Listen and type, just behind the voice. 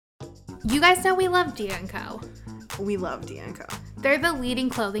You guys know we love D&Co. We love D&Co. They're the leading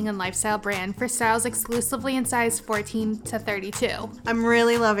clothing and lifestyle brand for styles exclusively in size 14 to 32. I'm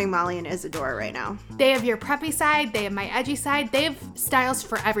really loving Molly and Isadora right now. They have your preppy side, they have my edgy side, they have styles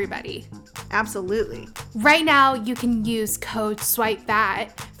for everybody. Absolutely. Right now, you can use code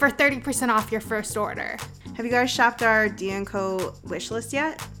SWIPETHAT for 30% off your first order. Have you guys shopped our D&Co wish list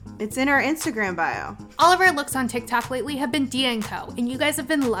yet? It's in our Instagram bio. All of our looks on TikTok lately have been D&Co, and you guys have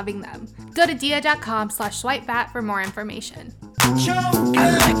been loving them. Go to dia.com/swipefat for more information.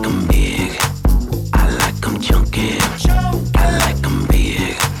 I like 'em big, I like 'em chunky, I like 'em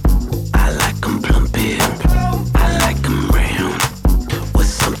big, I like 'em plumpy, I like 'em round, with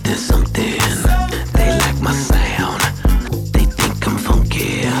something, they like my sound, they think I'm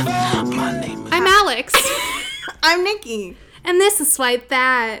funky, my name is... I'm Alex. I'm Nikki. And this is Swipe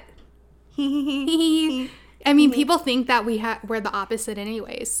That. I mean, people think that we're the opposite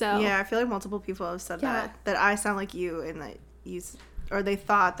anyways, so. Yeah, I feel like multiple people have said that I sound like you and that you, or they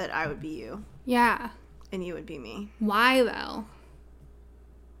thought that I would be you. Yeah. And you would be me. Why though?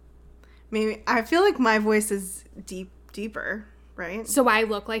 Maybe, I feel like my voice is deeper, right? So I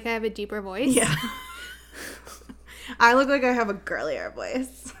look like I have a deeper voice? Yeah. I look like I have a girlier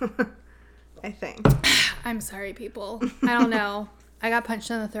voice. I think. I'm sorry, people. I don't know. I got punched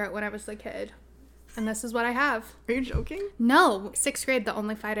in the throat when I was a kid. And this is what I have. Are you joking? No. 6th grade, the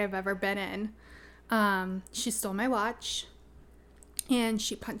only fight I've ever been in. She stole my watch. And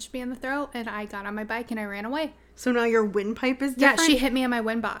she punched me in the throat. And I got on my bike and I ran away. So now your windpipe is different? Yeah, she hit me in my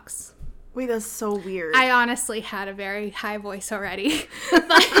wind box. Wait, that's so weird. I honestly had a very high voice already.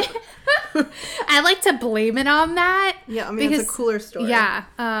 But I like to blame it on that. Yeah, I mean, it's a cooler story. Yeah.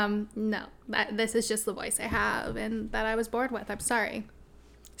 No. This is just the voice I have and that I was born with. I'm sorry.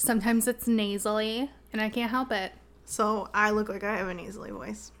 Sometimes it's nasally and I can't help it. So I look like I have a nasally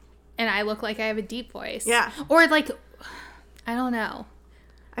voice. And I look like I have a deep voice. Yeah. Or like, I don't know.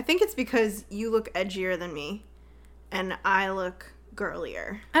 I think it's because you look edgier than me and I look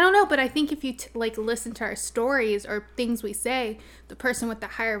girlier. I don't know, but I think if you listen to our stories or things we say, the person with the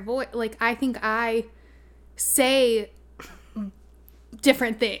higher voice, I think I say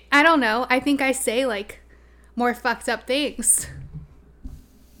different things. I don't know. I think I say more fucked up things.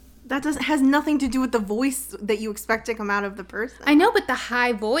 That has nothing to do with the voice that you expect to come out of the person. I know, but the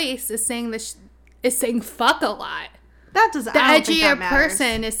high voice is saying is saying fuck a lot. That doesn't. The I don't think edgier that matters.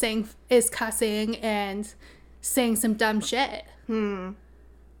 person is cussing and saying some dumb shit.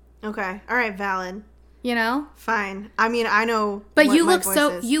 Okay. All right. Valid. You know. Fine. I mean, I know. But what you my look voice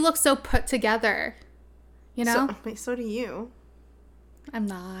so is. you look so put together. You know. So do you. I'm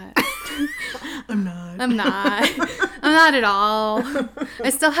not. I'm not. I'm not. I'm not at all. I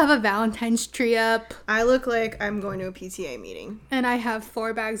still have a Valentine's tree up. I look like I'm going to a PTA meeting. And I have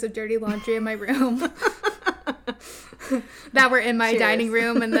 4 bags of dirty laundry in my room. That were in my dining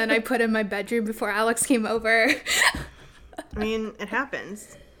room and then I put in my bedroom before Alex came over. I mean, it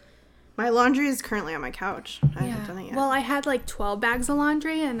happens. My laundry is currently on my couch. I haven't done it yet. Well, I had 12 bags of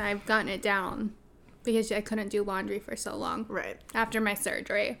laundry and I've gotten it down because I couldn't do laundry for so long. Right. After my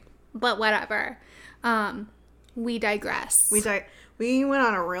surgery. But whatever. We digress. We went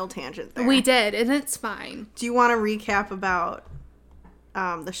on a real tangent there. We did, and it's fine. Do you want to recap about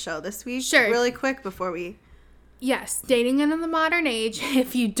the show this week? Sure. Really quick before we... Yes, Dating in the Modern Age.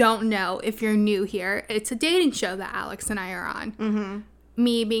 If you don't know, if you're new here, it's a dating show that Alex and I are on. Mm-hmm.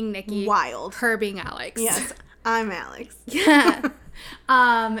 Me being Nikki. Wild. Her being Alex. Yes, I'm Alex. Yeah.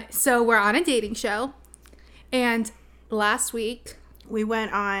 So we're on a dating show. And last week... We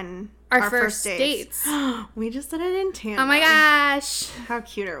went on our first dates. We just did it in tandem. Oh my gosh. How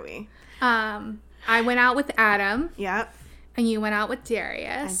cute are we? I went out with Adam. Yep. And you went out with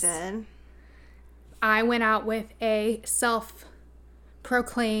Darius. I did. I went out with a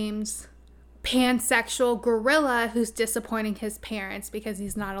self-proclaimed pansexual gorilla who's disappointing his parents because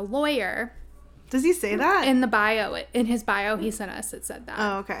he's not a lawyer. Does he say that? In his bio he sent us, it said that.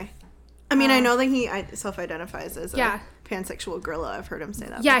 Oh, okay. I mean, I know that he self-identifies as Yeah. a pansexual gorilla. I've heard him say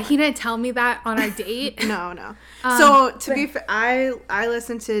that Yeah, before. he didn't tell me that on our date. No. So, to be fair, I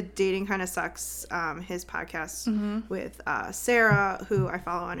listened to Dating Kinda Sucks, his podcast with Sarah, who I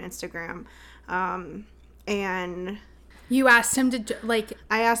follow on Instagram. And You asked him to,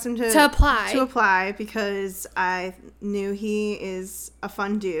 I asked him to apply. To apply because I knew he is a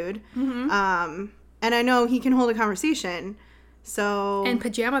fun dude. Mm-hmm. And I know he can hold a conversation. So... in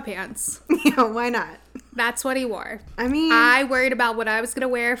pajama pants. Yeah, why not? That's what he wore. I mean... I worried about what I was going to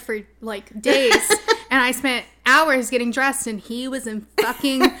wear for, days. And I spent hours getting dressed, and he was in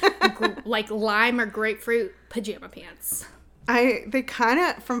fucking, lime or grapefruit pajama pants. They kind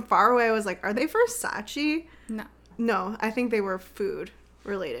of, from far away, I was like, are they Versace? No. No, I think they were food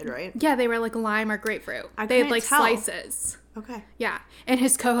related, right? Yeah, they were like lime or grapefruit. I They had couldn't like tell. slices. Okay. Yeah. And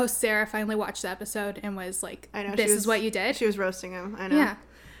his co-host Sarah finally watched the episode and was like, I know. this is what you did? She was roasting him. I know. Yeah.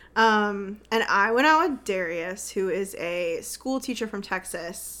 And I went out with Darius, who is a school teacher from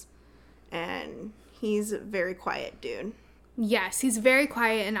Texas, and he's a very quiet dude. Yes, he's very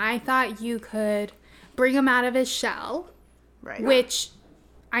quiet, and I thought you could bring him out of his shell, Right. which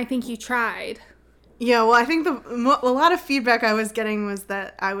I think you tried. Yeah, well, I think a lot of feedback I was getting was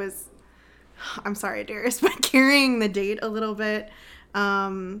that I'm sorry, Darius, but carrying the date a little bit.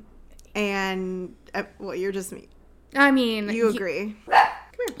 Well, you're just me. I mean, You agree.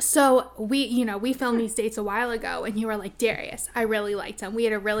 So we filmed these dates a while ago, and you were like, Darius, I really liked him. We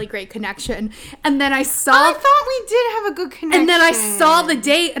had a really great connection. And then I saw, I thought we did have a good connection. and then I saw the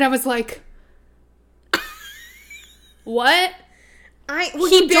date, and I was like, what?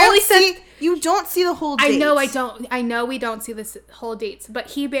 He barely said. You don't see the whole date. I know I don't. I know we don't see this whole dates,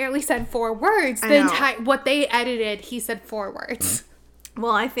 but he barely said 4 words. I The know. entire what they edited, he said 4 words.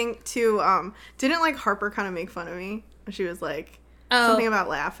 Well, I think too. Didn't like Harper kind of make fun of me? She was like Oh. something about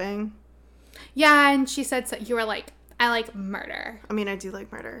laughing. Yeah, and she said you were like, I like murder, I mean, I do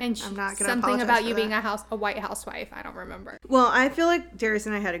like murder. and I'm not gonna something apologize about for you that. being a white housewife. I don't remember. Well, I feel like Darius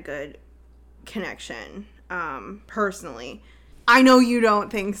and I had a good connection. Personally, I know you don't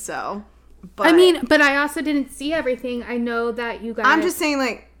think so, but I mean, but I also didn't see everything. I know that you guys. I'm just saying,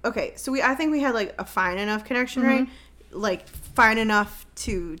 like, okay, so I think we had like a fine enough connection, right? Like fine enough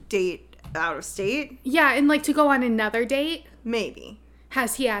to date out of state, Yeah, and like to go on another date. maybe.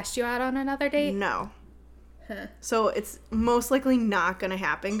 Has he asked you out on another date? No. Huh. So it's most likely not gonna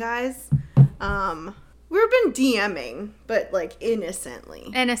happen, guys. We've been DMing, but like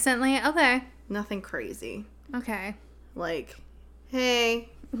innocently. Innocently? Okay. Nothing crazy. Okay. Like, hey.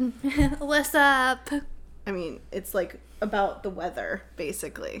 What's up? I mean, it's like about the weather,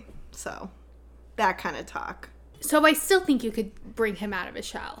 basically. So that kind of talk. So I still think you could bring him out of his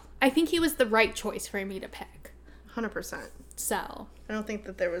shell. I think he was the right choice for me to pick. 100%. So I don't think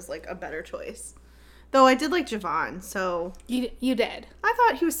that there was like a better choice. Though I did like Javon, so you did. I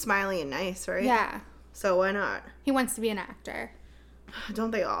thought he was smiley and nice, right? Yeah. So why not? He wants to be an actor.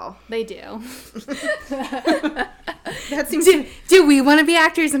 Don't they all? They do. That seems do we want to be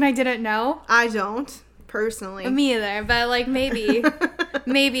actors and I didn't know? I don't, personally. Me either, but like maybe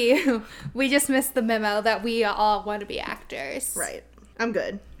we just missed the memo that we all want to be actors. Right. I'm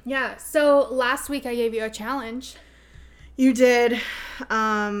good. Yeah. So last week I gave you a challenge. You did.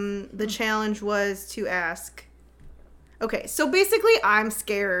 The challenge was to ask. Okay, so basically I'm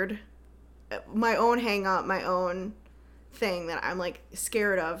scared. My own hang up, my own thing that I'm like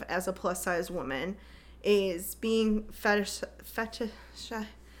scared of as a plus size woman is being fetish.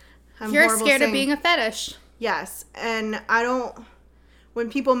 I'm You're horrible scared of saying- being a fetish. Yes, and I don't. When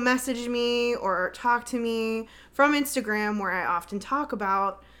people message me or talk to me from Instagram, where I often talk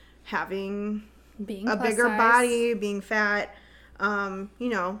about having Being a plus bigger size. body, being fat,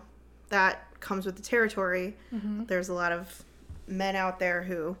 that comes with the territory. Mm-hmm. There's a lot of men out there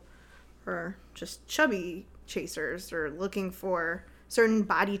who are just chubby chasers or looking for certain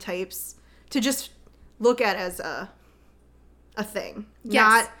body types to just look at as a thing, Yes.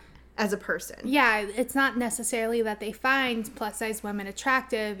 not as a person. Yeah, it's not necessarily that they find plus size women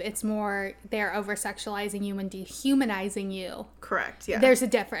attractive. It's more they're over sexualizing you and dehumanizing you. Correct. Yeah. There's a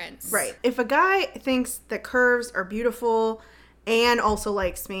difference. Right. If a guy thinks that curves are beautiful and also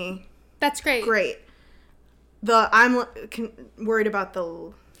likes me, That's great. great. I'm worried about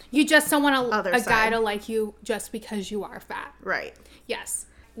the You just don't want Other a guy side. to like you just because you are fat. right. Yes,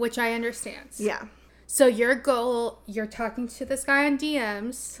 which I understand. Yeah. So your goal, you're talking to this guy on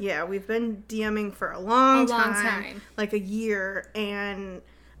DMs. Yeah, we've been DMing for a long time. like a year, and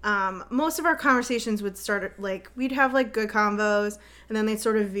most of our conversations would start like we'd have like good convos, and then they'd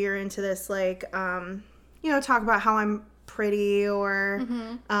sort of veer into this like talk about how I'm pretty or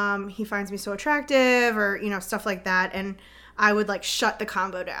he finds me so attractive or stuff like that, and I would like shut the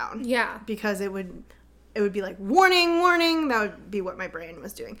convo down. Yeah. Because it would be like warning. That would be what my brain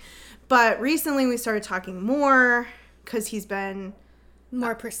was doing. But recently we started talking more because he's been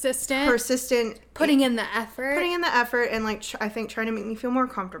More persistent. putting in the effort. in the effort and like I think trying to make me feel more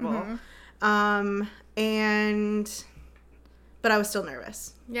comfortable. But I was still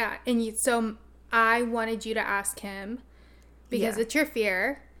nervous. Yeah, and so I wanted you to ask him because Yeah. it's your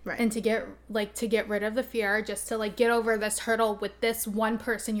fear. Right. And to get rid of the fear, just to like get over this hurdle with this one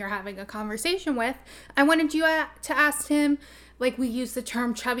person you're having a conversation with. I wanted you to ask him like we use the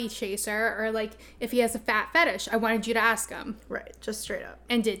term chubby chaser, or like if he has a fat fetish, I wanted you to ask him. Right, just straight up.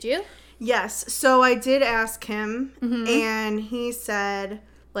 And did you? Yes, so I did ask him, and he said,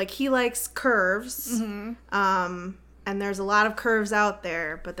 like, he likes curves, and there's a lot of curves out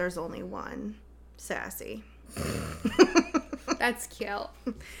there, but there's only one. Sassy. That's cute.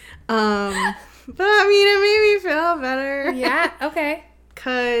 But I mean, it made me feel better. Yeah, okay.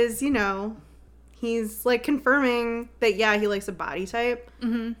 Because, you know, he's, like, confirming that, yeah, he likes a body type,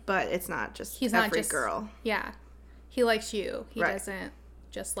 but it's not just He's every not just girl. Yeah. He likes you. He Right. doesn't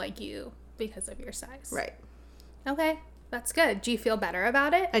just like you because of your size. Right. Okay. That's good. Do you feel better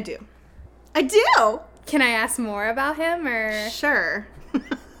about it? I do. I do! Can I ask more about him, or Sure.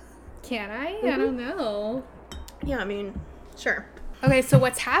 can I? I don't know. Yeah, I mean, sure. Okay, so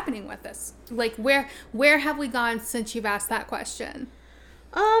what's happening with this? Like, where have we gone since you've asked that question?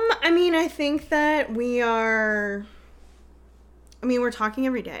 I mean, I think that we're talking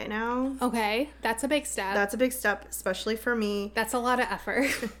every day now. Okay, that's a big step. That's a big step, especially for me. That's a lot of effort.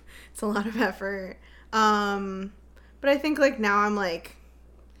 It's a lot of effort. But I think, like, now I'm, like,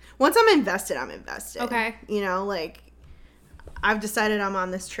 once I'm invested, I'm invested. Okay. You know, like, I've decided I'm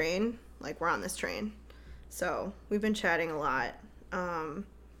on this train. Like, we're on this train. So, we've been chatting a lot.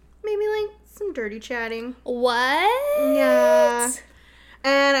 Maybe, like, some dirty chatting. What? Yeah.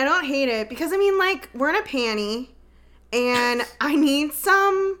 And I don't hate it because, I mean, like, we're in a panty and I need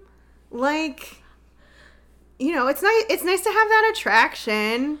some, like, you know, it's nice to have that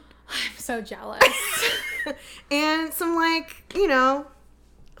attraction I'm so jealous. and some, like, you know,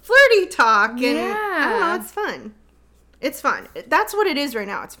 flirty talk. And I don't know, Yeah. it's fun. It's fun. That's what it is right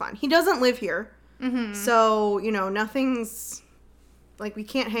now. It's fun. He doesn't live here. So, you know, nothing's, like, we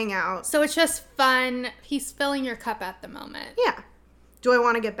can't hang out. So it's just fun. He's filling your cup at the moment. Yeah. Do I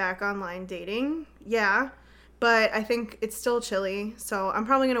want to get back online dating? Yeah. But I think it's still chilly, so I'm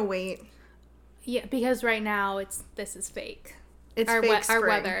probably going to wait. Yeah, because right now this is fake. It's Our fake spring. our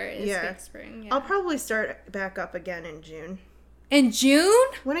weather is Yeah. fake spring. Yeah. I'll probably start back up again in June. In June?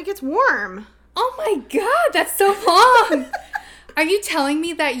 When it gets warm. Oh my god, that's so long. Are you telling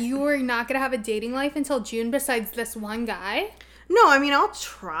me that you are not going to have a dating life until June besides this one guy? No, I mean, I'll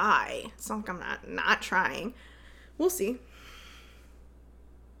try. It's not like I'm not trying. We'll see.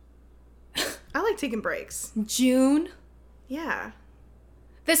 I like taking breaks. June? Yeah.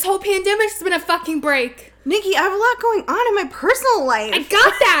 This whole pandemic's been a fucking break. Nikki, I have a lot going on in my personal life. I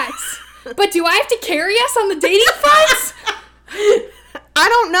got that. But do I have to carry us on the dating front? I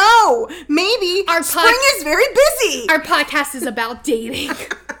don't know. Maybe. Our Spring is very busy. Our podcast is about dating.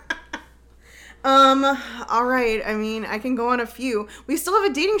 All right. I mean, I can go on a few. We still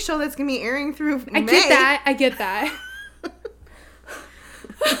have a dating show that's going to be airing through May. I get that.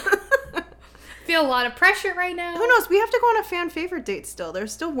 Feel a lot of pressure right now. Who knows? We have to go on a fan favorite date still.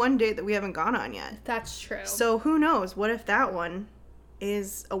 There's still one date that we haven't gone on yet. That's true. So who knows? What if that one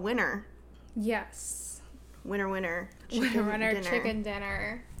is a winner? Yes. Winner. Chicken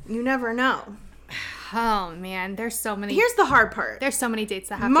dinner. You never know. Oh man, there's so many. Here's the hard part. There's so many dates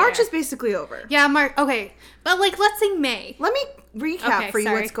that have March to air. is basically over. Yeah, March. Okay, but like, let's say May. Let me recap Okay, for you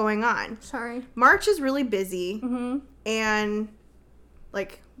sorry. what's going on. Sorry. March is really busy and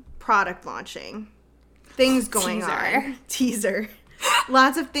like product launching. Things going on. Teaser.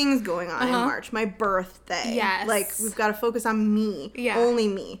 Lots of things going on in March. My birthday. Yes. Like, we've got to focus on me. Yeah. Only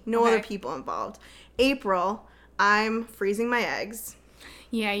me. No Okay. other people involved. April, I'm freezing my eggs.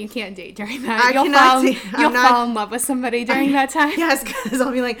 Yeah, you can't date during that. I cannot date. You'll I'm not- fall in love with somebody during that time. Yes, because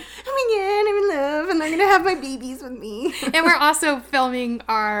I'll be like, oh my god, I'm in love, and they're going to have my babies with me. And we're also filming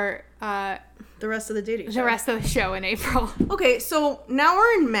our The rest of the dating show. the rest of the show in April. Okay, so now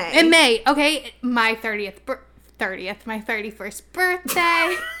we're in May. In May, okay, my 31st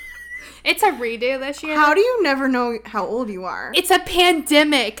birthday. It's a redo this year. How do you never know how old you are? It's a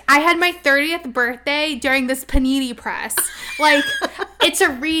pandemic. I had my 30th birthday during this panini press. Like, it's a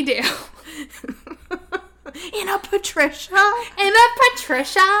redo. In a Patricia. And a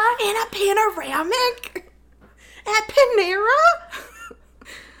Patricia. In a panoramic. At Panera.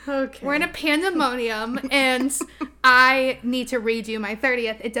 Okay. We're in a pandemonium, and I need to redo my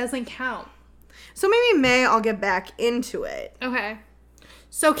 30th. It doesn't count. So maybe May I'll get back into it. Okay.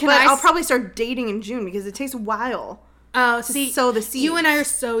 So can But I... I'll probably start dating in June because it takes a while. Oh, see, sow the seeds. you and I are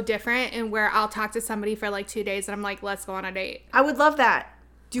so different, and where I'll talk to somebody for like 2 days, and I'm like, let's go on a date. I would love that.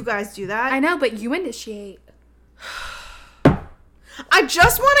 Do you guys do that? I know, but you initiate. I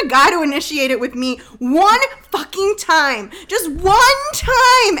just want a guy to initiate it with me one fucking time. Just one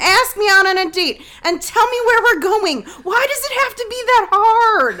time. Ask me out on a date and tell me where we're going. Why does it have to be that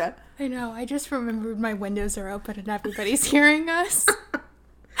hard? I know. I just remembered my windows are open and everybody's hearing us.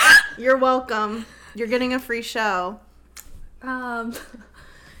 You're welcome. You're getting a free show. You're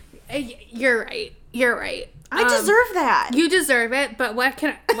right. You're right. I deserve that. You deserve it, but what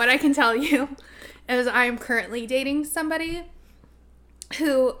I can tell you is I am currently dating somebody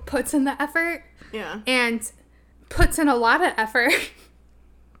who puts in the effort. Yeah. And puts in a lot of effort.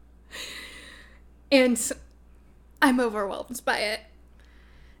 And I'm overwhelmed by it.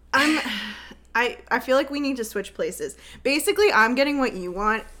 I feel like we need to switch places. Basically, I'm getting what you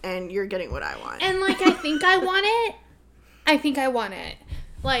want and you're getting what I want. And like I think I want it. I think I want it.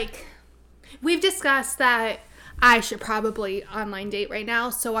 Like we've discussed that I should probably online date right now,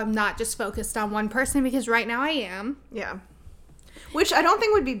 so I'm not just focused on one person because right now I am. Yeah. Which I don't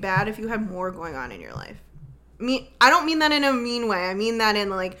think would be bad if you had more going on in your life. I don't mean that in a mean way. I mean that in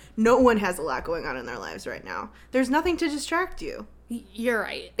like no one has a lot going on in their lives right now. There's nothing to distract you. You're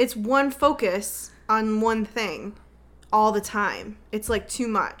right. It's one focus on one thing all the time. It's like too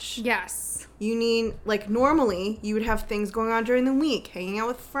much. Yes. You need, like, normally you would have things going on during the week, hanging out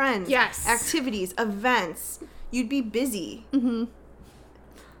with friends. Yes. Activities, events. You'd be busy. Mm-hmm.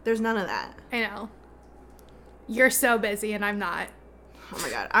 There's none of that. I know. You're so busy and I'm not. Oh my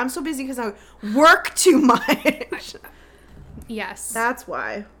God. I'm so busy because I work too much. Yes. That's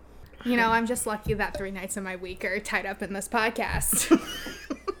why. You know, I'm just lucky that 3 nights of my week are tied up in this podcast.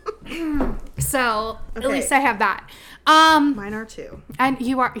 So, Okay. at least I have that. Mine are too. And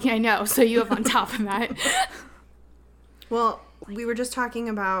you are, yeah, I know. So you have on top of that. Well, we were just talking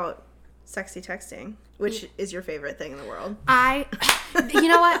about sexy texting, which is your favorite thing in the world. You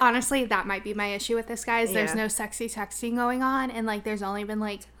know what? Honestly, that might be my issue with this, guys. There's Yeah. no sexy texting going on. And, like, there's only been,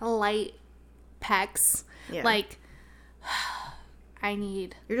 like, light pecks. Yeah. Like,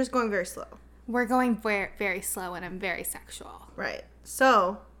 You're just going very slow. we're going very, very slow and I'm very sexual. Right.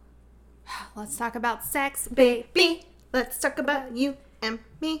 So, Let's talk about sex, baby, let's talk about you and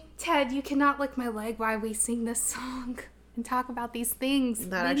me. Ted, you cannot lick my leg while we sing this song and talk about these things.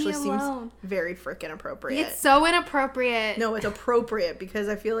 That Leave actually me seems alone. very freaking appropriate. It's so inappropriate. No, it's appropriate because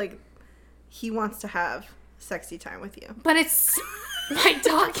I feel like he wants to have sexy time with you. But it's... My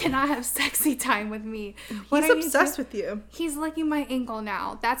dog cannot have sexy time with me. What He's are you obsessed doing? with you. He's licking my ankle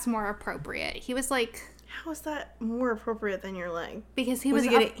now. That's more appropriate. He was like... How is that more appropriate than your leg? Because he Was was,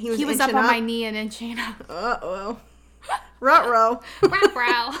 he up, getting- he was he was up inching on up? my knee and inching up. Uh-oh. Ruh-roh.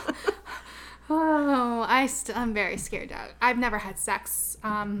 Brow. Oh, I'm very scared out. I've never had sex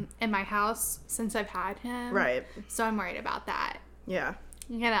in my house since I've had him. Right. So I'm worried about that. Yeah,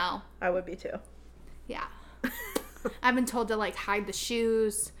 You know. I would be too. Yeah. I've been told to like hide the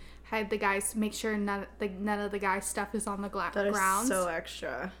shoes, hide the guys, make sure none of the guys' stuff is on the That is ground. so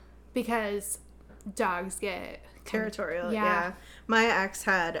extra. Because dogs get Territorial, Yeah. yeah. My ex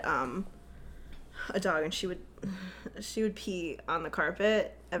had a dog and she would pee on the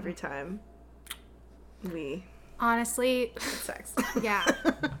carpet every time we Honestly, had sex. yeah.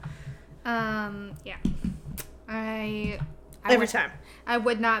 Yeah. I Every would- time. I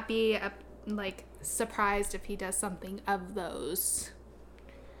would not be surprised if he does something of those,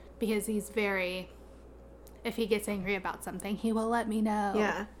 because if he gets angry about something, he will let me know.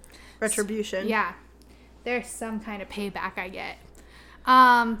 Yeah. Retribution. Yeah. There's some kind of payback I get.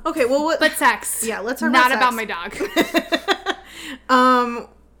 Okay, well, what? But sex. Yeah, let's talk not about about sex. my dog.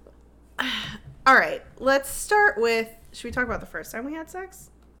 All right, let's start with, should we talk about the first time we had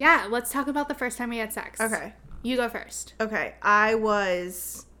sex? Yeah, let's talk about the first time we had sex. Okay. You go first. Okay, I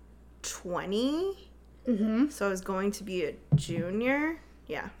was 20. Mm-hmm. So I was going to be a junior.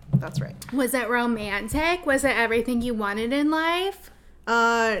 Yeah, that's right. Was it romantic? Was it everything you wanted in life?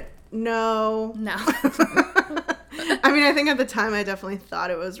 No. No. I mean, I think at the time I definitely thought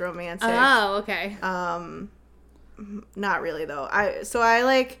it was romantic. Oh, okay. Not really though. I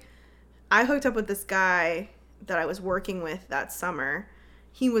hooked up with this guy that I was working with that summer.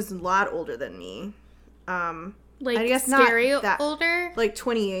 He was a lot older than me. Like, I guess not scary that- older? Like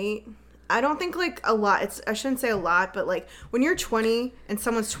 28. I don't think like a lot. I shouldn't say a lot, but like when you're 20 and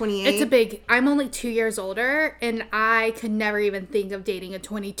someone's 28. I'm only 2 years older, and I could never even think of dating a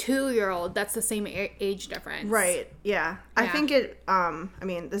 22-year-old. That's the same age difference. Right. Yeah. I Yeah. think it. I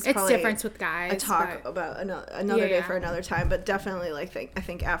mean, this is It's probably different with guys. a talk but- about another day Yeah. for another time, but definitely like I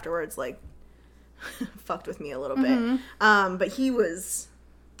think afterwards like fucked with me a little Mm-hmm. bit. But he was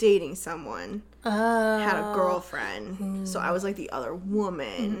dating someone, Oh. had a girlfriend, so I was like the other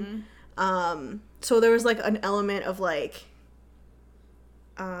woman. Mm-hmm. So there was like an element of like,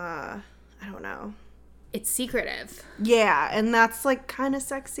 I don't know. It's secretive. Yeah, and that's like kind of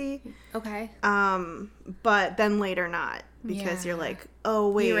sexy. Okay. But then later not. because you're Yeah. like, oh,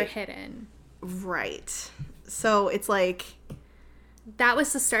 wait. You were hidden. Right. So it's like, That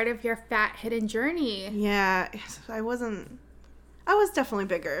was the start of your fat hidden journey. yeah, I was definitely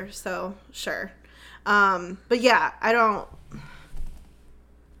bigger, so sure. But yeah,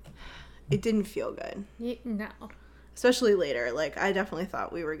 it didn't feel good. No. Especially later. Like, I definitely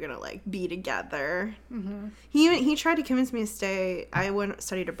thought we were gonna, like, be together. Mm-hmm. He tried to convince me to stay. I went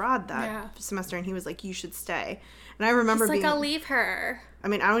studied abroad that Yeah. semester, and he was like, you should stay. And I remember It's like, being, I'll leave her. I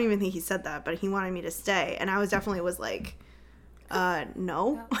mean, I don't even think he said that, but he wanted me to stay. And I was like,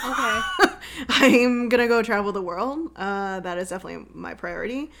 no. Okay. I'm gonna go travel the world. That is definitely my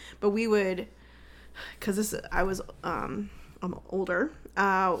priority. But we would, because I was I'm older.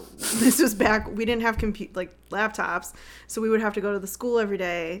 This was back, we didn't have laptops, so we would have to go to the school every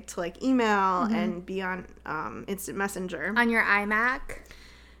day to like email and be on instant messenger. On your iMac?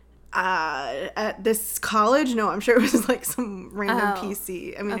 At this college, no, I'm sure it was like some random Oh, it was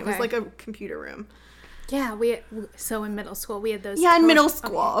okay. like a computer room. Yeah, so in middle school, we had those. Yeah, in middle Okay.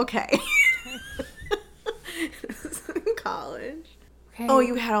 school. Okay. In college. Okay. Oh,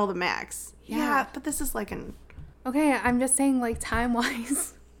 you had all the Macs. Yeah. Yeah, but this is like Okay, I'm just saying, like,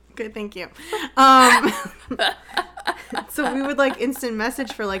 time-wise. good, thank you. So we would like instant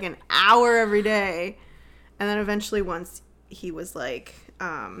message for like an hour every day. And then eventually once he was like,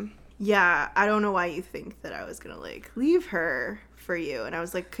 yeah, I don't know why you think that I was going to like leave her for you. And I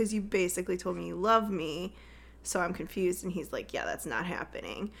was like, because you basically told me you love me. So I'm confused. And he's like, yeah, that's not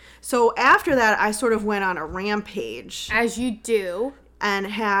happening. So after that, I sort of went on a rampage As you do. and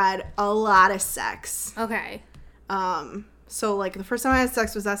had a lot of sex. Okay. So like the first time I had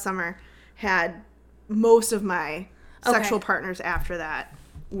sex was that summer. Had most of my sexual partners after that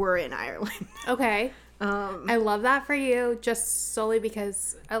were in Ireland. Okay. I love that for you, just solely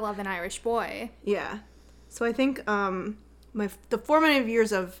because I love an Irish boy. Yeah. So I think the formative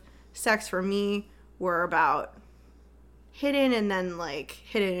years of sex for me were about hidden and then like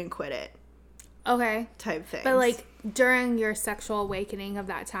hit it and quit it Okay. type things. But, like, during your sexual awakening of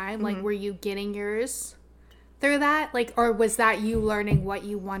that time, like, were you getting yours through that? Like, or was that you learning what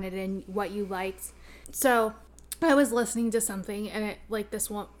you wanted and what you liked? So I was listening to something, and it, like, this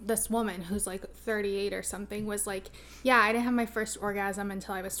woman who's like 38 or something was like, yeah, I didn't have my first orgasm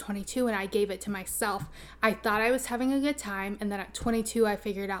until I was 22, and I gave it to myself. I thought I was having a good time, and then at 22 I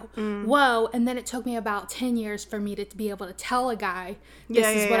figured out, whoa, and then it took me about 10 years for me to be able to tell a guy this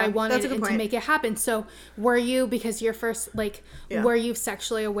is what I wanted That's a good and to point. make it happen. So were you, because you're first, like, Yeah. were you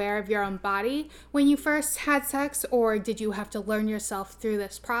sexually aware of your own body when you first had sex, or did you have to learn yourself through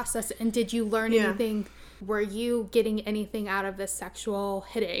this process? And did you learn Yeah. anything? Were you getting anything out of this sexual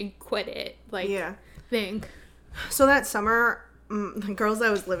hit it, quit it, like, Yeah. thing? So that summer, the girls I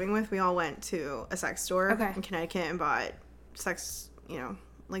was living with, we all went to a sex store Okay. in Connecticut and bought sex,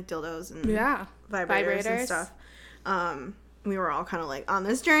 like dildos and Yeah. vibrators and stuff. We were all kind of like on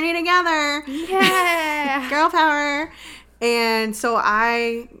this journey together. Yeah. Girl power. And so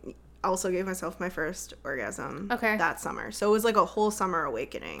I also gave myself my first orgasm that summer. So it was like a whole summer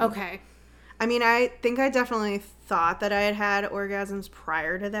awakening. Okay. I mean, I think I definitely thought that I had had orgasms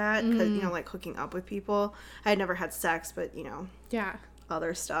prior to that because, like hooking up with people. I had never had sex, but, Yeah.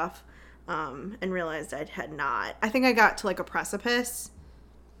 other stuff, and realized I had not. I think I got to like a precipice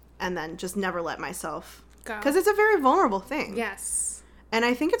and then just never let myself Go. because it's a very vulnerable thing. Yes. And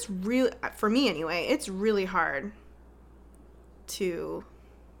I think it's really, for me anyway, it's really hard to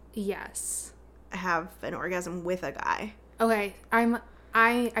Yes. have an orgasm with a guy. Okay.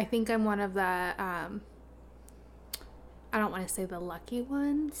 I think I'm one of the I don't want to say the lucky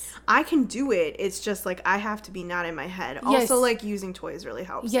ones. I can do it. It's just like I have to be not in my head. Yes. Also, like using toys really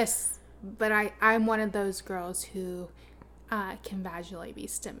helps. Yes, but I'm one of those girls who can vaginally be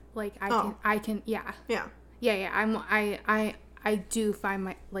like I can yeah. Yeah. I do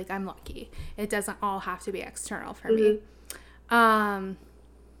find I'm lucky. It doesn't all have to be external for me.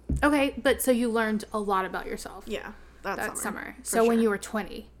 Okay, but so you learned a lot about yourself Yeah. that summer. for So when sure. you were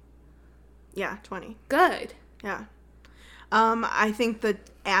 20. Yeah, 20. Good. Yeah. I think that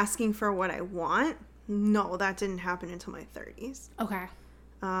asking for what I want, no, that didn't happen until my 30s. Okay.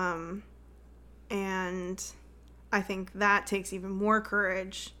 And I think that takes even more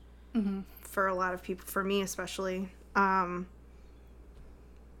courage for a lot of people, for me especially.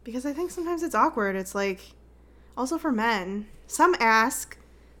 Because I think sometimes it's awkward. It's like, also for men, some ask,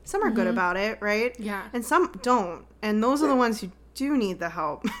 some are good about it, right? Yeah. And some don't. And those are the ones who do need the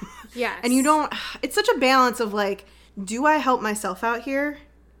help. Yes. And you don't, it's such a balance of like, do I help myself out here?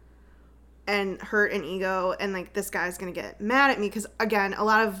 and hurt an ego, and like this guy's gonna get mad at me because, again, a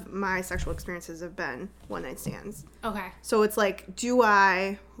lot of my sexual experiences have been one night stands. Okay. So it's like, do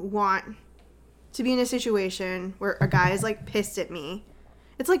I want to be in a situation where a guy is like pissed at me?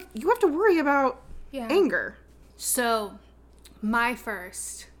 It's like, you have to worry about anger. So my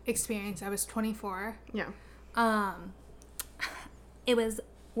first experience, I was 24. Yeah. It was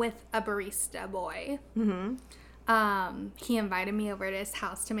with a barista boy. He invited me over to his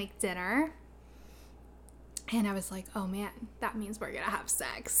house to make dinner. And I was like, oh man, that means we're gonna have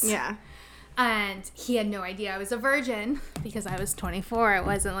sex. Yeah. And he had no idea I was a virgin because I was 24. It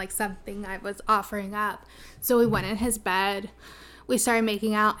wasn't like something I was offering up. So we went in his bed, we started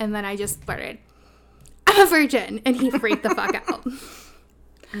making out, and then I just blurted, I'm a virgin. And he freaked the fuck out.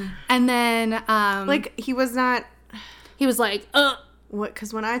 And then Like, he was not... he was like, What?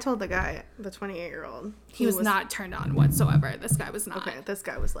 Because when I told the guy, the 28-year-old... He was not turned on whatsoever. This guy was not. Okay, this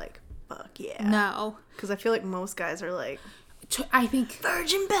guy was like, fuck yeah. No. Because I feel like most guys are like... I think...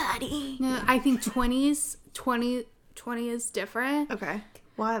 Virgin body. No, I think 20 is different. Okay.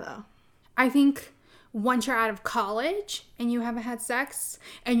 Why, though? I think once you're out of college and you haven't had sex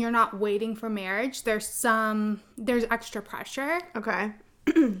and you're not waiting for marriage, there's extra pressure. Okay.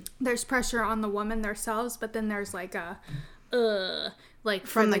 There's pressure on the woman themselves, but then there's like a like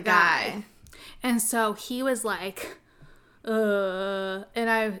From the guy. And so he was like and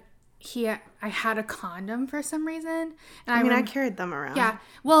I had a condom for some reason, and I carried them around. yeah,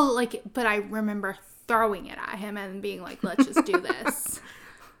 well, like, but I remember throwing it at him and being like, let's just do this.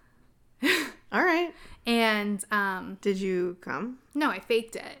 All right. And Did you come? no, I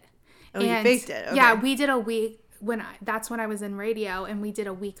faked it. Oh, you faked it. Okay. Yeah, we did a week that's when I was in radio, and we did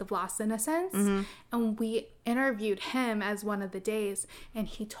a week of Lost Innocence, and we interviewed him as one of the days, and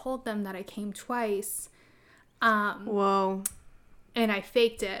he told them that I came twice. Whoa. And I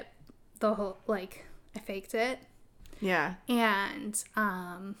faked it. I faked it. Yeah. And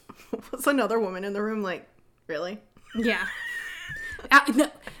Was another woman in the room like, really? yeah.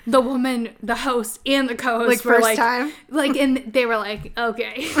 The woman, the host, and the co-host Like, were first time? like, and they were like,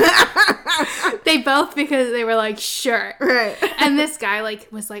 okay. They both, because they were like, sure. Right. And this guy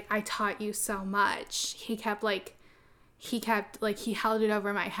was like, I taught you so much. He held it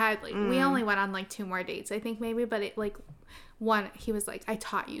over my head. Like, we only went on like 2 more dates, I think, maybe, but it he was like, I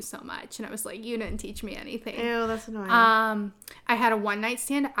taught you so much. And I was like, you didn't teach me anything. Ew, that's annoying. I had a one night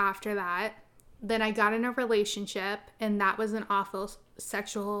stand after that. Then I got in a relationship, and that was an awful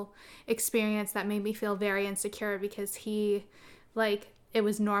sexual experience that made me feel very insecure because it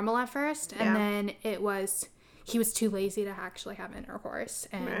was normal at first, and then he was too lazy to actually have intercourse,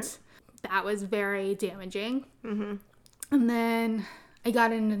 and that was very damaging. Mm-hmm. And then I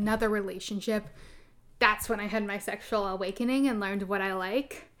got in another relationship. That's when I had my sexual awakening and learned what I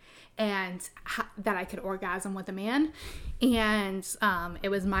like, and that I could orgasm with a man. And it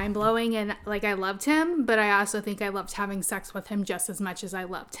was mind-blowing, and like, I loved him, but I also think I loved having sex with him just as much as I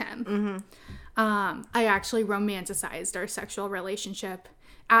loved him. Mm-hmm. I actually romanticized our sexual relationship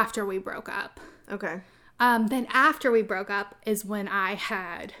after we broke up. Okay. Then after we broke up is when I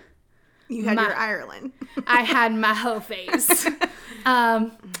had... You had your Ireland. I had my whole face.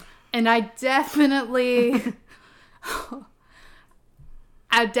 And I definitely...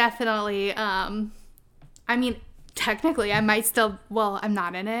 technically, I might still... Well, I'm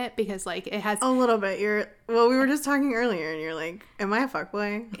not in it because, it has... A little bit. We were just talking earlier, and you're like, am I a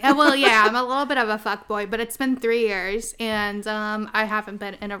fuckboy? Yeah, well, yeah, I'm a little bit of a fuckboy, but it's been 3 years, and I haven't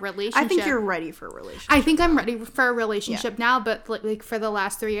been in a relationship. I think you're ready for a relationship. I think I'm ready for a relationship now, but, for the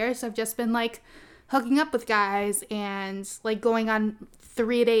last 3 years, I've just been, hooking up with guys and, going on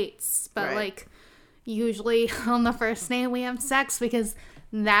 3 dates. But, usually on the first date, we have sex because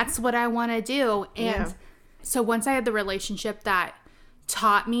that's what I want to do. And... So once I had the relationship that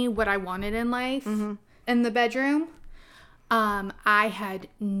taught me what I wanted in life in the bedroom, I had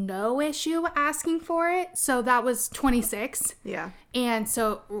no issue asking for it. So that was 26. Yeah. And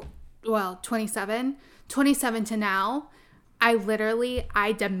so, 27 to now, I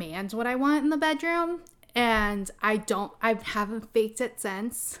demand what I want in the bedroom, and I haven't faked it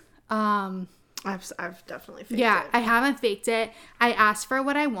since. I've definitely faked it. Yeah, I haven't faked it. I asked for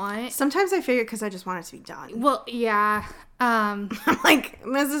what I want. Sometimes I fake it because I just want it to be done. Well, yeah. I'm like,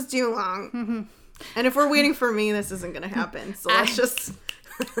 this is too long. Mm-hmm. And if we're waiting for me, this isn't going to happen. So let's just...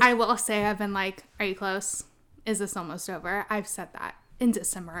 I will say, I've been like, are you close? Is this almost over? I've said that. In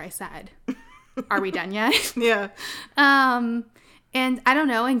December, I said, are we done yet? Yeah. And I don't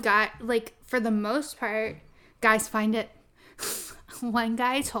know. And for the most part, guys find it... One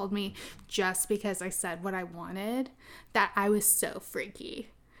guy told me just because I said what I wanted that I was so freaky.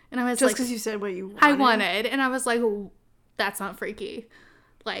 And I was Just like, because you said what you wanted. I wanted. And I was like, that's not freaky.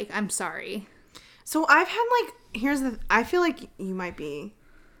 Like, I'm sorry. So I've had like, I feel like you might be,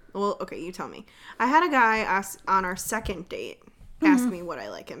 well, okay, you tell me. I had a guy ask on our second date, ask me what I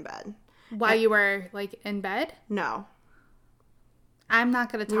like in bed. While you were, like, in bed? No. I'm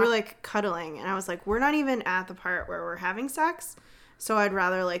not going to talk. We were like cuddling, and I was like, we're not even at the part where we're having sex. So I'd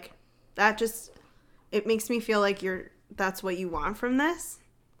rather like, that just, it makes me feel like that's what you want from this.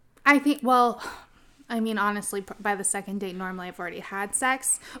 I think, well, I mean, honestly, by the second date, normally I've already had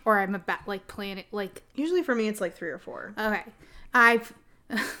sex, or I'm about, like, planning, like... Usually for me, it's like 3 or 4. Okay.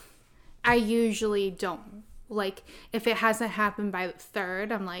 I usually don't. Like, if it hasn't happened by the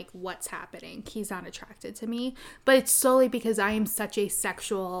third, I'm like, what's happening? He's not attracted to me. But it's solely because I am such a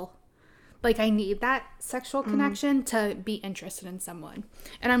sexual... Like, I need that sexual connection to be interested in someone.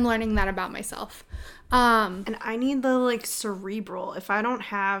 And I'm learning that about myself. And I need the, like, cerebral. If I don't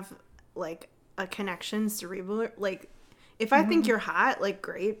have, like, a connection cerebral, like, if I think you're hot, like,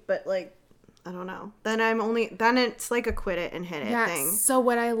 great. But, like, I don't know. Then it's like a quit it and hit it thing. So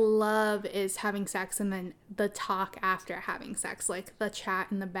what I love is having sex and then the talk after having sex, like the chat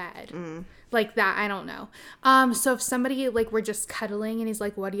in the bed, like that. I don't know. So if somebody, like, we're just cuddling and he's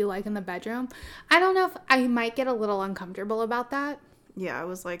like, what do you like in the bedroom? I don't know if I might get a little uncomfortable about that. Yeah, I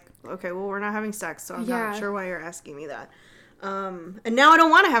was like, okay, well, we're not having sex, so I'm Yeah. not sure why you're asking me that. And now I don't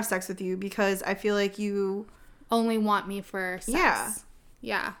want to have sex with you because I feel like you... Only want me for sex. Yeah.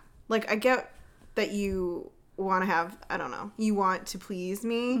 Yeah. Like, I get that you want to have, I don't know, you want to please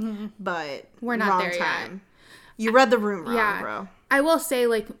me, but We're not wrong there time. yet. You read the room wrong, Yeah. bro. I will say,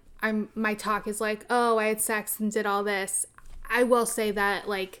 like, my talk is like, oh, I had sex and did all this. I will say that,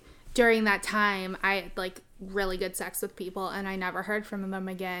 like, during that time, I had, like, really good sex with people and I never heard from them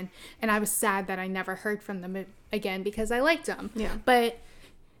again. And I was sad that I never heard from them again because I liked them. Yeah. But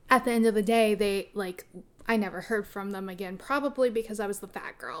at the end of the day, they, like, I never heard from them again, probably because I was the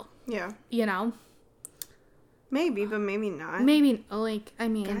fat girl, Yeah. you know? Maybe, but maybe not. Maybe, like, I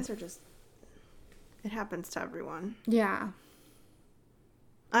mean, Guys are just... It happens to everyone. yeah.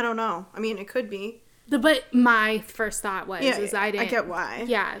 I don't know. I mean, it could be. But my first thought was, is I didn't... I get why.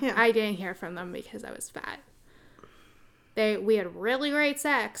 Yeah, I didn't hear from them because I was fat. We had really great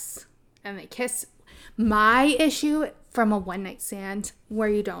sex, and they kissed. My issue from a one-night stand, where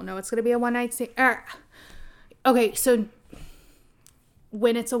you don't know it's going to be a one-night stand... okay, so...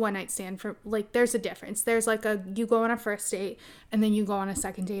 When it's a one-night stand, for like, there's a difference. There's like you go on a first date and then you go on a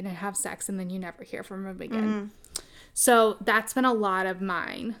second date and have sex and then you never hear from them again. So that's been a lot of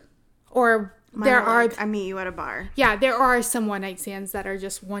mine. Or I meet you at a bar. Yeah, there are some one-night stands that are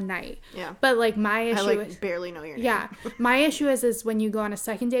just one night. Yeah. But like my issue I like is, barely know your name. yeah, my issue is when you go on a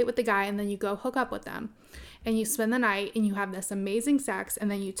second date with the guy and then you go hook up with them. And you spend the night and you have this amazing sex and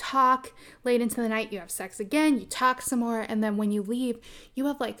then you talk late into the night, you have sex again, you talk some more, and then when you leave, you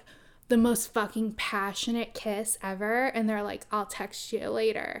have like the most fucking passionate kiss ever, and they're like, I'll text you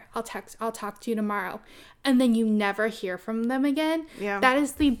later. I'll talk to you tomorrow. And then you never hear from them again. Yeah. That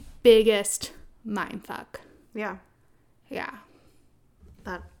is the biggest mind fuck. Yeah. Yeah.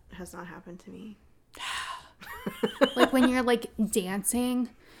 That has not happened to me. Like when you're like dancing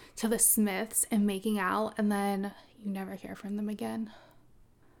to the Smiths and making out and then you never hear from them again.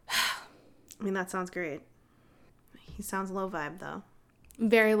 I mean, that sounds great. He sounds low vibe, though.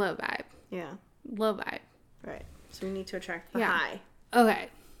 Very low vibe. Yeah. Low vibe. Right. So we need to attract the Yeah. high. Okay.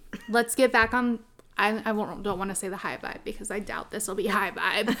 Let's get back on. Don't want to say the high vibe because I doubt this will be high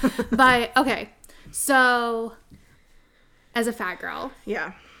vibe. But okay. So as a fat girl,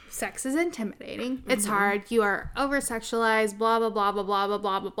 Yeah. sex is intimidating. It's hard. You are over sexualized, blah, blah, blah, blah, blah, blah,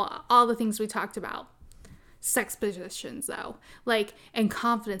 blah, blah, blah. All the things we talked about. Sex positions, though. Like, and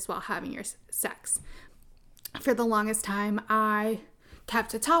confidence while having your sex. For the longest time, I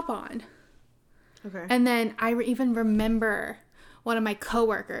kept a top on. Okay. And then I even remember one of my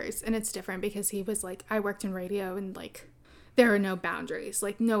coworkers, and it's different because he was like, I worked in radio and like, there are no boundaries,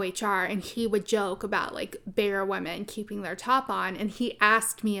 like no HR. And he would joke about like bigger women keeping their top on. And he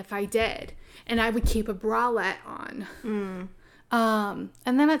asked me if I did. And I would keep a bralette on.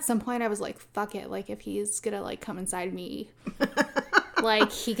 And then at some point I was like, fuck it. Like if he's gonna like come inside me,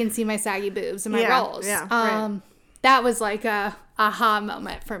 like he can see my saggy boobs and my rolls. Yeah, right. That was like a aha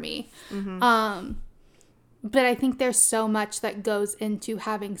moment for me. But I think there's so much that goes into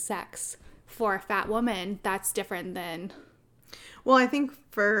having sex for a fat woman that's different than... Well, I think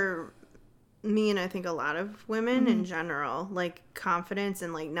for me and I think a lot of women in general, like confidence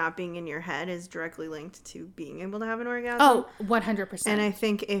and like not being in your head is directly linked to being able to have an orgasm. Oh, 100%. And I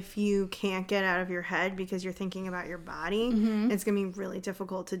think if you can't get out of your head because you're thinking about your body, it's going to be really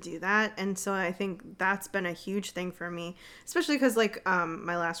difficult to do that. And so I think that's been a huge thing for me, especially because like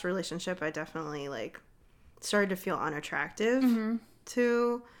my last relationship, I definitely like started to feel unattractive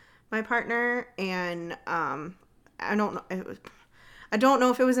to my partner. And I don't know. I don't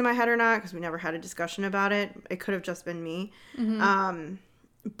know if it was in my head or not because we never had a discussion about it. It could have just been me.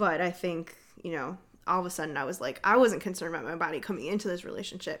 But I think, you know, all of a sudden I was like, I wasn't concerned about my body coming into this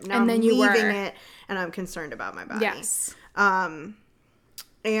relationship. Now And then I'm you leaving were. it and I'm concerned about my body. Yes.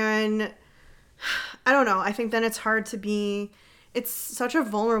 And I don't know. I think then it's hard to be, it's such a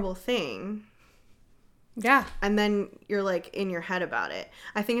vulnerable thing. Yeah. And then you're like in your head about it.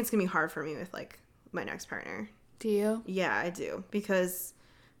 I think it's going to be hard for me with like my next partner. Do you? Yeah, I do, because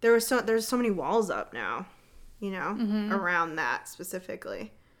there's so many walls up now, you know, around that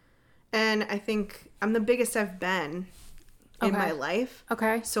specifically. And I think I'm the biggest I've been in my life.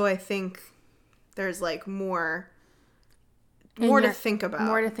 Okay. So I think there's like more And to you're- think about.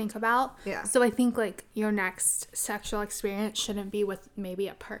 More to think about. Yeah. So I think like your next sexual experience shouldn't be with maybe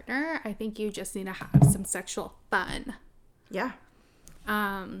a partner. I think you just need to have some sexual fun. Yeah.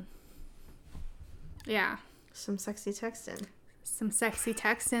 Yeah. Some sexy texting. Some sexy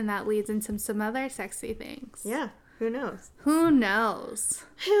texting that leads into some other sexy things. Yeah. Who knows? Who knows?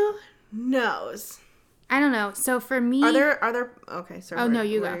 Who knows? I don't know. So for me, Are there okay, sorry. Oh, no,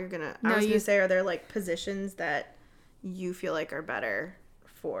 you what go. You're gonna No, I was you- gonna say, are there like positions that you feel like are better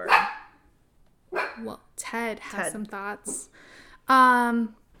for well, Ted has Ted. some thoughts.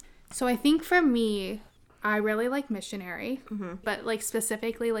 So I think for me, I really like missionary, but like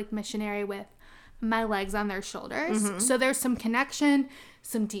specifically like missionary with my legs on their shoulders. So there's some connection,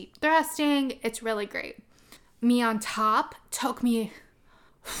 some deep thrusting. It's really great. Me on top took me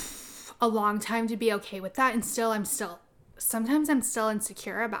a long time to be okay with that, and sometimes I'm still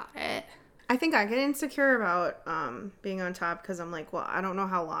insecure about it. I think I get insecure about being on top because I'm like, well, I don't know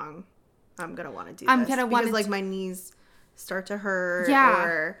how long I'm gonna want to do I'm this. gonna because wanna like do- my knees start to hurt. Yeah.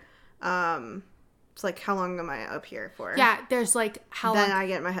 Or it's like, how long am I up here for? Yeah, there's like how Then long. I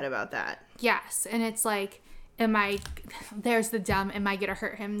get in my head about that. Yes, and it's like, there's the dumb, am I gonna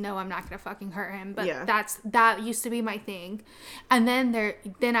hurt him? No, I'm not gonna fucking hurt him. But Yeah. that used to be my thing. And then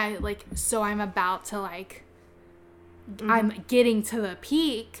I like, so I'm about to like, I'm getting to the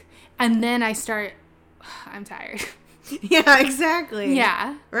peak, and then I start, I'm tired. Yeah, exactly.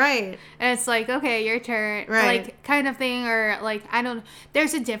 Yeah. Right. And it's like, okay, your turn. Right. Like, kind of thing, or like,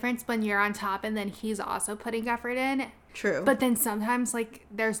 there's a difference when you're on top and then he's also putting effort in. True. But then sometimes, like,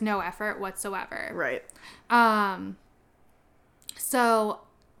 there's no effort whatsoever. right. So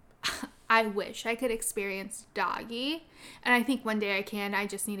I wish I could experience doggy, and I think one day I can. I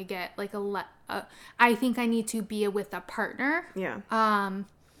just need to get like I think I need to be with a partner. Yeah.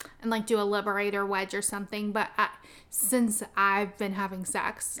 And like do a liberator wedge or something. But since I've been having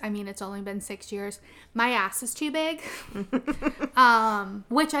sex, I mean, it's only been 6 years, my ass is too big.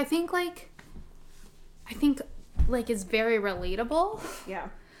 Which I think is very relatable. Yeah.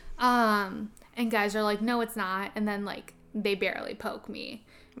 And guys are like, no, it's not. And then like they barely poke me.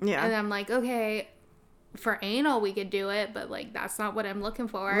 Yeah. And I'm like, okay, for anal we could do it, but like that's not what I'm looking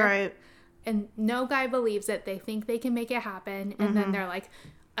for. Right. And no guy believes it. They think they can make it happen, and then they're like,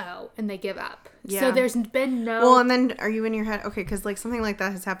 oh, and they give up. Yeah. So there's been no. Well, and then are you in your head? Okay, because like something like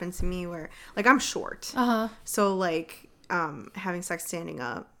that has happened to me where like I'm short. So like having sex standing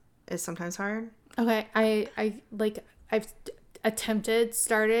up is sometimes hard. Okay, I've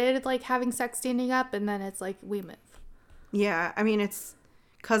started like having sex standing up, and then it's like we move. Yeah, I mean it's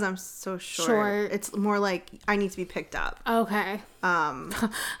because I'm so short. Short. It's more like I need to be picked up. Okay. A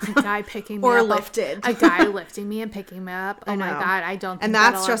guy picking me Or up. lifted. A guy lifting me and picking me up. Oh my know. God, I don't think And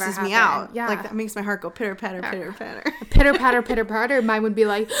that that'll stresses ever me happen. out. Yeah. Like that makes my heart go pitter patter, pitter patter. Pitter patter, pitter patter. Mine would be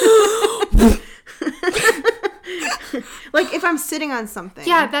like, Like if I'm sitting on something.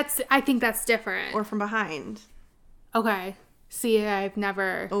 yeah, I think that's different. Or from behind. Okay. See, I've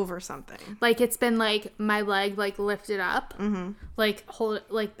never, Over something. like, it's been like my leg like lifted up. Mm-hmm. Like hold,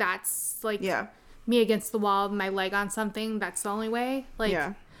 like that's like Yeah. me against the wall, my leg on something. That's the only way. Like,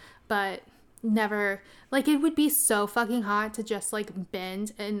 Yeah. but never, like, it would be so fucking hot to just like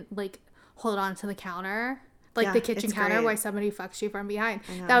bend and like hold on to the counter, like Yeah, the kitchen it's counter great. while somebody fucks you from behind.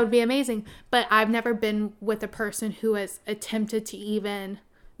 That would be amazing. But I've never been with a person who has attempted to even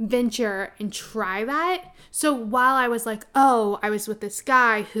venture and try that. So while I was like, oh, I was with this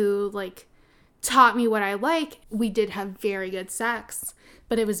guy who like taught me what I like, we did have very good sex.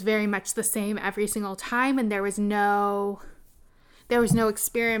 but it was very much the same every single time, and there was no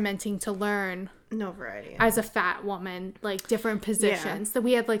experimenting to learn. No variety. As a fat woman, like different positions. That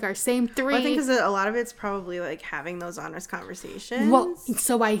we had like our same 3. Well, I think because a lot of it's probably like having those honest conversations. Well,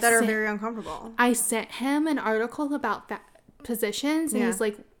 so are very uncomfortable. I sent him an article about fat positions, and Yeah. he's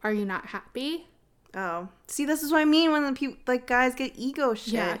like, "Are you not happy?" Oh, see, this is what I mean when the people like guys get ego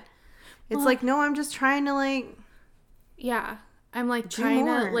shit. Yeah. It's Well, like, no, I'm just trying to like. Yeah. I'm like trying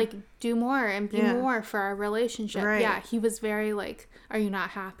to more. like do more and be Yeah. more for our relationship. Right. Yeah. He was very like, "Are you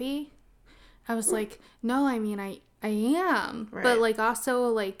not happy?" I was like, "No, I mean, I am." Right. But like also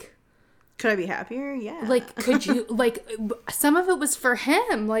like, Could I be happier? Yeah. like, could you like, some of it was for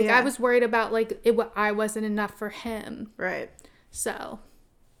him. Like Yeah. I was worried about like I wasn't enough for him. Right. So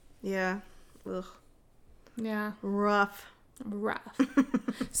Yeah. Ugh. yeah. Rough.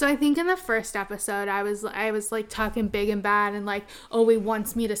 So I think in the first episode I was like talking big and bad and like, "Oh, he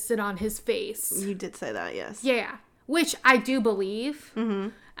wants me to sit on his face." You did say that, yes. Yeah, which I do believe. Mm-hmm.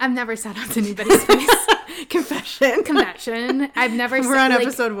 I've never sat on anybody's face. Confession. I've never. We're on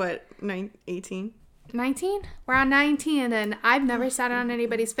episode what? 18? 19. We're on 19, and I've never sat on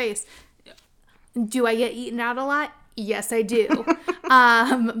anybody's face. Do I get eaten out a lot? Yes, I do.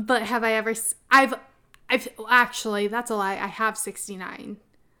 But have I ever? I've actually, that's a lie. I have 69.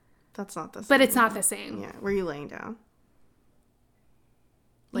 That's not the same. But it's not the same. Yeah. Were you laying down?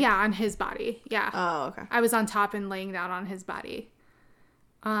 Yeah, on his body. Yeah. Oh, okay. I was on top and laying down on his body.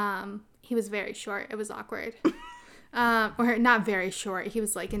 He was very short. It was awkward. Or not very short. He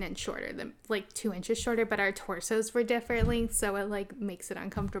was like an inch shorter than, like 2 inches shorter, but our torsos were differently, so it like makes it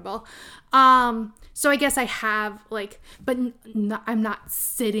uncomfortable. So I guess I have like, but I'm not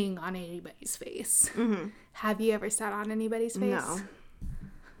sitting on anybody's face. Mm-hmm. Have you ever sat on anybody's face? No.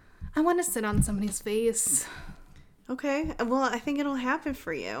 I want to sit on somebody's face. Okay. Well, I think it'll happen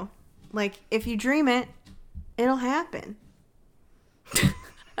for you. Like, if you dream it, it'll happen.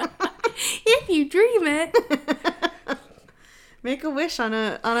 If you dream it. Make a wish on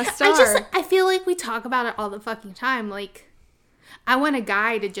a star. I feel like we talk about it all the fucking time. Like, I want a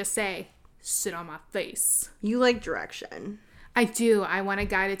guy to just say, "Sit on my face." You like direction. I do. I want a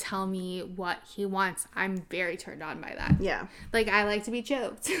guy to tell me what he wants. I'm very turned on by that. Yeah. Like, I like to be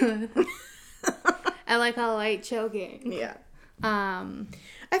choked. I like a light choking. Yeah. Um,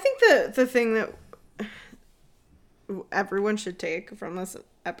 I think the thing that everyone should take from this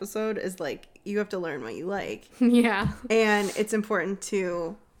episode is like, you have to learn what you like. yeah. And it's important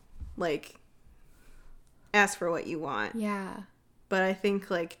to like ask for what you want. Yeah. But I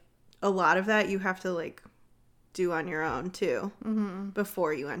think like a lot of that you have to like do on your own too,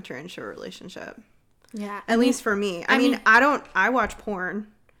 before you enter into a relationship. Yeah. At least for me. I mean, I watch porn,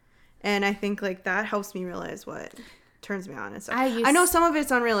 and I think like that helps me realize what turns me on and stuff. I know some of it's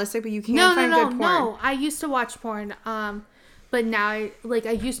unrealistic, but you can find good porn. No, I used to watch porn, but now I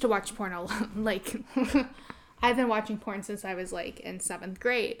used to watch porn a lot. Like, I've been watching porn since I was like in 7th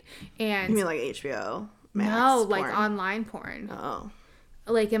grade, and You mean like HBO Max? no, like porn? online porn. Oh.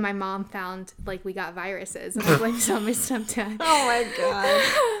 Like, and my mom found like we got viruses, and I blamed it on my stepdad. Oh my god.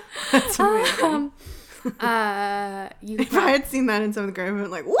 That's amazing. If I had seen that in 7th grade, I'd been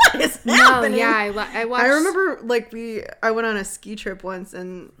like, what is happening? No, yeah, I watched. I remember like I went on a ski trip once,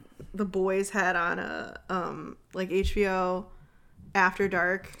 and the boys had on a like HBO After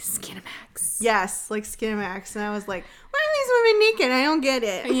Dark. Skinamax. Yes, like Skinamax, and I was like, why are these women naked? I don't get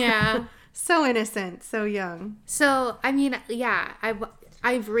it. Yeah. So innocent, so young. So, I mean, yeah,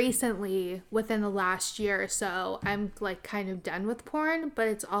 I've recently, within the last year or so, I'm like kind of done with porn, but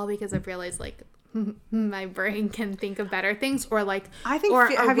it's all because I've realized like my brain can think of better things, or like, I think or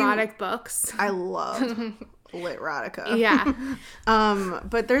erotic books. I love lit-rotica. Yeah.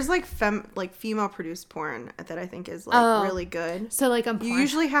 But there's like female produced porn that I think is like really good. So like You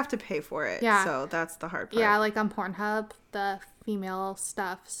usually have to pay for it. Yeah. So that's the hard part. Yeah, like on Pornhub, the female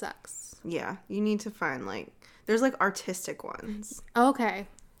stuff sucks. Yeah. You need to find like, there's like artistic ones. Okay.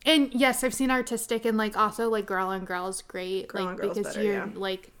 And yes, I've seen artistic, and like also like Girl on Girl is great. Girl like on Girl's because better, you're yeah.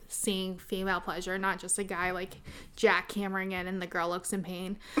 like seeing female pleasure, not just a guy like jackhammering it and the girl looks in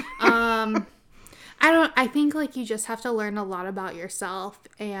pain. I think like you just have to learn a lot about yourself,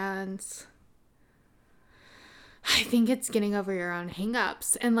 and I think it's getting over your own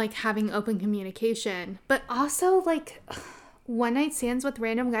hangups and like having open communication. But also like one night stands with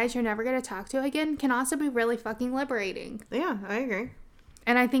random guys you're never going to talk to again can also be really fucking liberating. Yeah, I agree.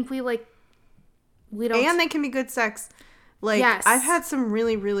 And I think we don't. And they can be good sex. Like, Yes. I've had some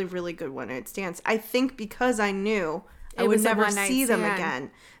really, really, really good one-night stands. I think because I knew I would never see them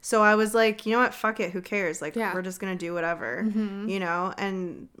again. So I was like, you know what? Fuck it. Who cares? Like, we're just going to do whatever, you know?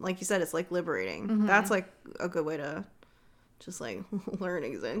 And like you said, it's like liberating. That's like a good way to just like learn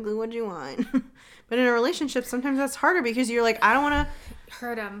exactly what you want. But in a relationship, sometimes that's harder because you're like, I don't want to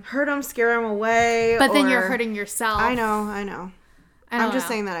hurt them, scare them away. But then you're hurting yourself. I know. I'm just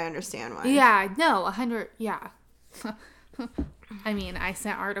saying that I understand why. Yeah, no, 100, yeah. I mean, I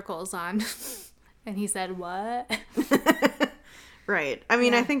sent articles on, and he said, what? Right. I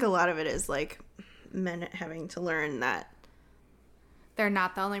mean, I think a lot of it is like men having to learn that they're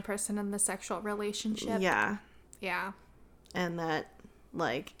not the only person in the sexual relationship. Yeah. Yeah. And that,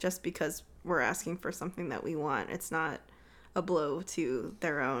 like, just because we're asking for something that we want, it's not a blow to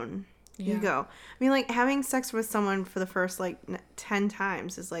their own ego. I mean, like, having sex with someone for the first, like, 10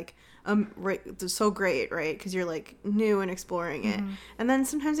 times is, like, so great, right? Because you're, like, new and exploring it. And then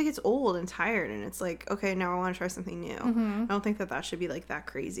sometimes it gets old and tired, and it's like, okay, now I want to try something new. I don't think that should be, like, that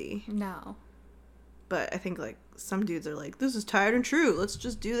crazy. No. But I think, like, some dudes are like, this is tired and true. Let's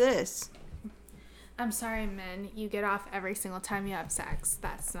just do this. I'm sorry, men. You get off every single time you have sex.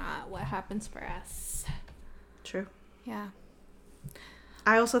 That's not what happens for us. True. Yeah.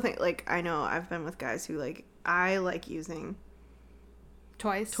 I also think, like, I know I've been with guys who, like, I like using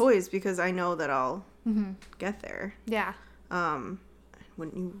toys because I know that I'll get there. Yeah.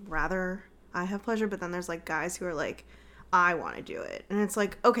 Wouldn't you rather I have pleasure? But then there's, like, guys who are like, I want to do it. And it's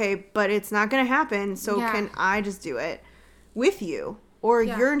like, okay, but it's not going to happen. So can I just do it with you? Or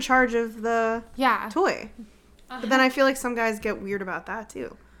you're in charge of the toy. But then I feel like some guys get weird about that,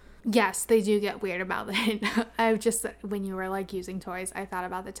 too. Yes, they do get weird about that. I just, when you were like using toys, I thought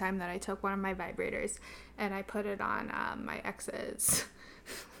about the time that I took one of my vibrators and I put it on my ex's.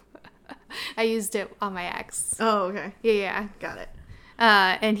 I used it on my ex. Oh, okay. Yeah. Got it.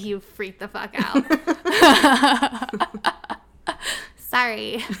 And he freaked the fuck out.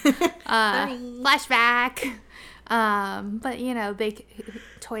 Sorry. Flashback. But you know,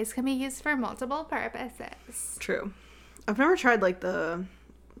 toys can be used for multiple purposes. True. I've never tried like the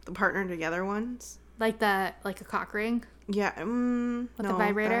partner together ones. Like a cock ring? Yeah. With the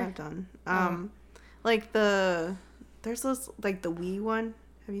vibrator? That I've done. Like there's this, like the Wii one.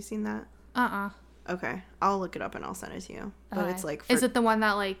 Have you seen that? Okay. I'll look it up and I'll send it to you. But it's like... Is it the one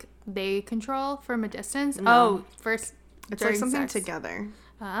that like they control from a distance? No. Oh, first it's like something sex. Together.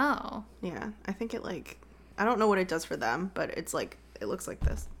 Oh. Yeah. I think it like... I don't know what it does for them, but it's like... It looks like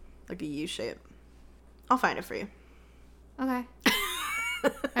this. Like a U shape. I'll find it for you. Okay.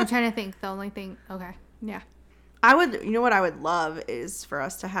 I'm trying to think. The only thing... Okay. Yeah. You know what I would love is for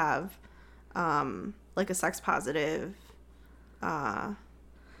us to have like a sex positive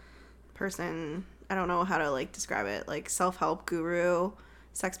person. I don't know how to like describe it. Like self-help guru,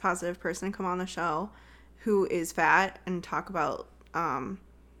 sex positive person come on the show who is fat and talk about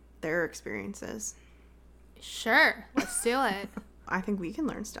their experiences. Sure. Let's do it. I think we can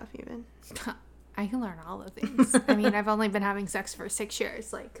learn stuff even. I can learn all the things. I mean, I've only been having sex for 6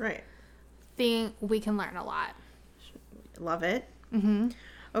 years. Like, right. We can learn a lot. Love it.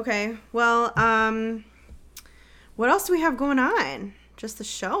 Okay. Well, what else do we have going on? Just the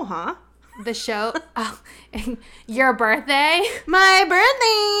show, huh? The show? Oh, your birthday? My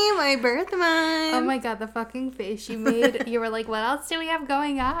birthday month. Oh my God, the fucking face you made. You were like, what else do we have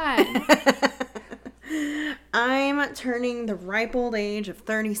going on? I'm turning the ripe old age of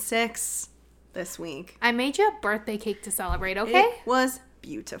 36 this week. I made you a birthday cake to celebrate, okay? It was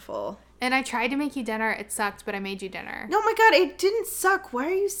beautiful. And I tried to make you dinner. It sucked, but I made you dinner. No, my God, it didn't suck. Why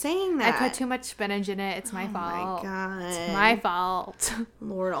are you saying that? I put too much spinach in it. It's my fault. Oh, my God. It's my fault.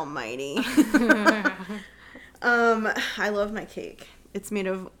 Lord almighty. I love my cake. It's made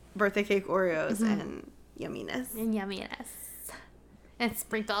of birthday cake Oreos and yumminess. And yumminess. And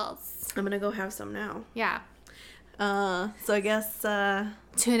sprinkles. I'm going to go have some now. Yeah. So I guess...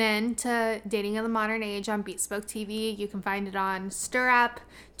 Tune in to Dating in the Modern Age on Beatspoke TV. You can find it on StirUp,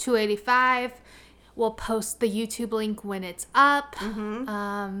 285. We'll post the YouTube link when it's up.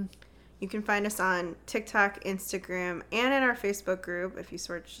 You can find us on TikTok, Instagram, and in our Facebook group if you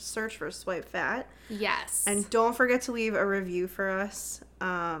search for Swipe Fat. Yes. And don't forget to leave a review for us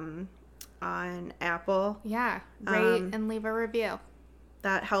on Apple. Yeah. Rate and leave a review.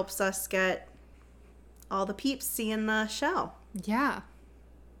 That helps us get all the peeps seeing the show. Yeah.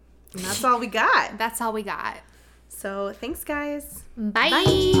 And that's all we got. That's all we got. So thanks, guys. Bye.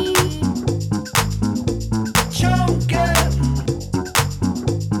 Bye.